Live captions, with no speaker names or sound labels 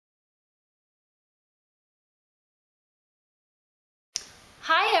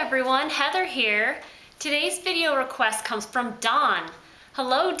Hi everyone, Heather here. Today's video request comes from Dawn.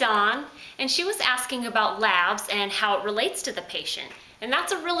 Hello Dawn, and she was asking about labs and how it relates to the patient. And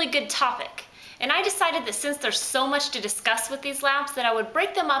that's a really good topic. And I decided that since there's so much to discuss with these labs that I would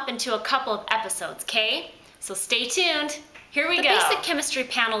break them up into a couple of episodes, okay? So stay tuned. Here we go. The basic chemistry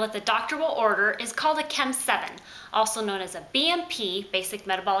panel that the doctor will order is called a Chem 7, also known as a BMP, Basic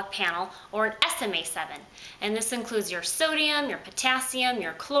Metabolic Panel, or an SMA 7. And this includes your sodium, your potassium,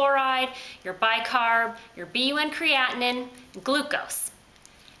 your chloride, your bicarb, your BUN creatinine, and glucose.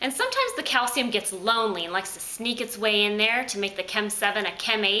 And sometimes the calcium gets lonely and likes to sneak its way in there to make the Chem 7 a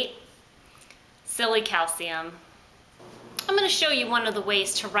Chem 8. Silly calcium. I'm going to show you one of the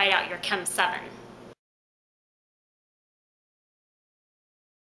ways to write out your Chem 7.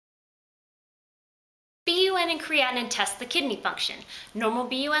 BUN and creatinine test the kidney function. Normal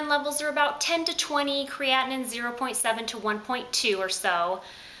BUN levels are about 10 to 20, creatinine 0.7 to 1.2 or so.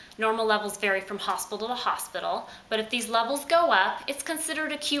 Normal levels vary from hospital to hospital, but if these levels go up, it's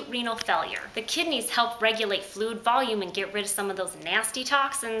considered acute renal failure. The kidneys help regulate fluid volume and get rid of some of those nasty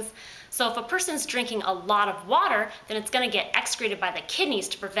toxins. So if a person's drinking a lot of water, then it's going to get excreted by the kidneys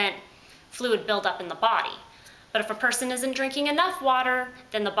to prevent fluid buildup in the body. But if a person isn't drinking enough water,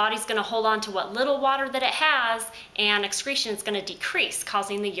 then the body's going to hold on to what little water that it has, and excretion is going to decrease,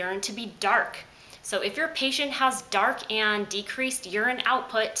 causing the urine to be dark. So if your patient has dark and decreased urine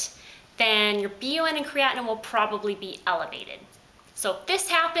output, then your BUN and creatinine will probably be elevated. So if this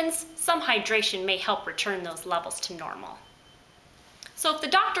happens, some hydration may help return those levels to normal. So if the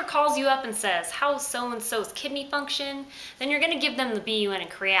doctor calls you up and says, how's so-and-so's kidney function, then you're going to give them the BUN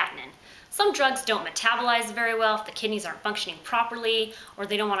and creatinine. Some drugs don't metabolize very well if the kidneys aren't functioning properly, or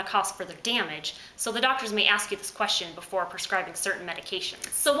they don't want to cause further damage, so the doctors may ask you this question before prescribing certain medications.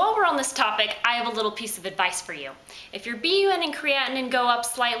 So while we're on this topic, I have a little piece of advice for you. If your BUN and creatinine go up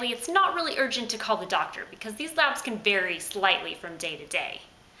slightly, it's not really urgent to call the doctor, because these labs can vary slightly from day to day,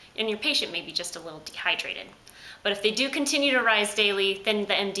 and your patient may be just a little dehydrated. But if they do continue to rise daily, then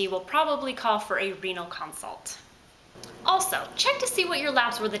the MD will probably call for a renal consult. Also, check to see what your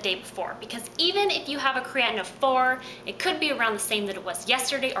labs were the day before, because even if you have a creatinine of 4, it could be around the same that it was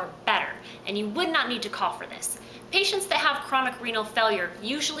yesterday or better, and you would not need to call for this. Patients that have chronic renal failure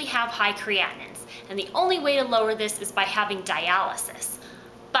usually have high creatinines, and the only way to lower this is by having dialysis.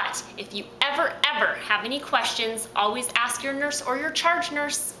 But if you ever have any questions, always ask your nurse or your charge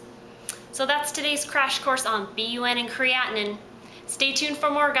nurse. So that's today's crash course on BUN and creatinine. Stay tuned for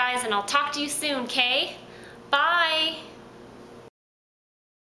more, guys, and I'll talk to you soon, okay? Bye!